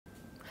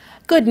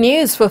Good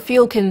news for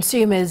fuel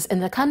consumers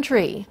in the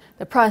country.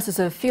 The prices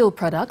of fuel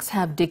products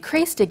have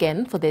decreased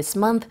again for this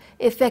month,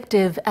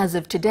 effective as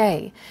of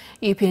today.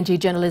 UPNG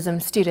journalism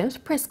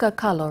student Priska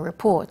Carlo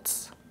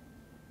reports.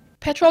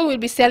 Petrol will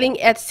be selling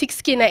at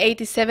 6 kina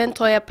 87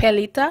 toya per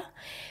litre.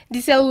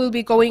 Diesel will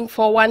be going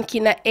for 1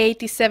 kina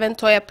 87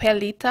 toya per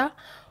litre,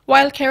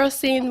 while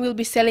kerosene will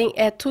be selling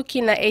at 2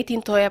 kina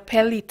 18 toya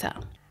per litre.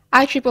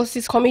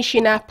 ICCC's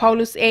Commissioner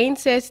Paulus Ain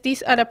says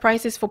these are the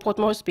prices for Port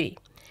Moresby.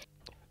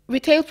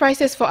 Retail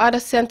prices for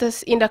other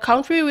centres in the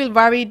country will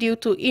vary due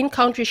to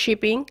in-country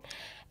shipping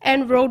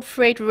and road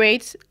freight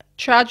rates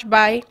charged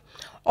by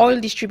oil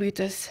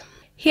distributors.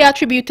 He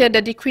attributed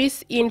the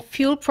decrease in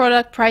fuel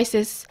product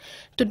prices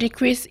to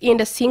decrease in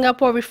the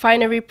Singapore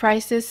refinery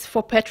prices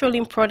for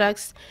petroleum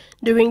products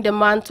during the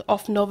month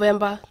of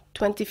November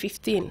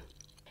 2015.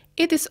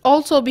 It is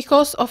also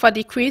because of a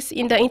decrease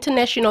in the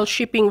international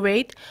shipping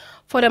rate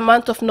for the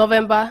month of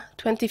November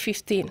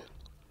 2015.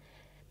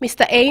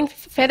 Mr. Ain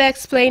further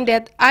explained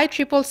that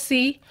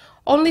ICCC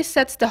only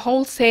sets the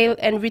wholesale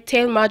and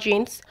retail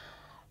margins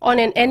on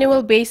an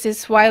annual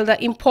basis, while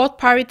the import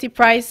parity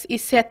price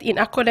is set in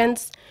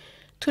accordance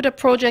to the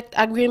project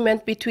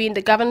agreement between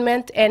the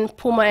government and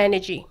Puma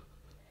Energy.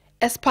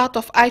 As part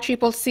of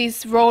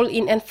ICCC's role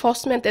in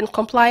enforcement and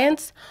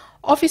compliance,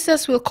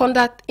 officers will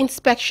conduct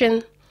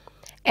inspection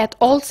at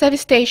all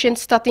service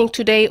stations starting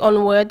today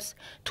onwards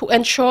to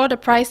ensure the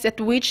price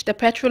at which the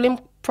petroleum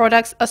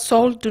products are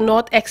sold do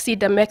not exceed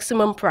the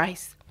maximum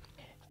price.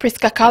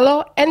 Priska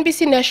Carlo,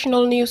 NBC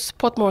National News,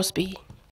 Port Moresby.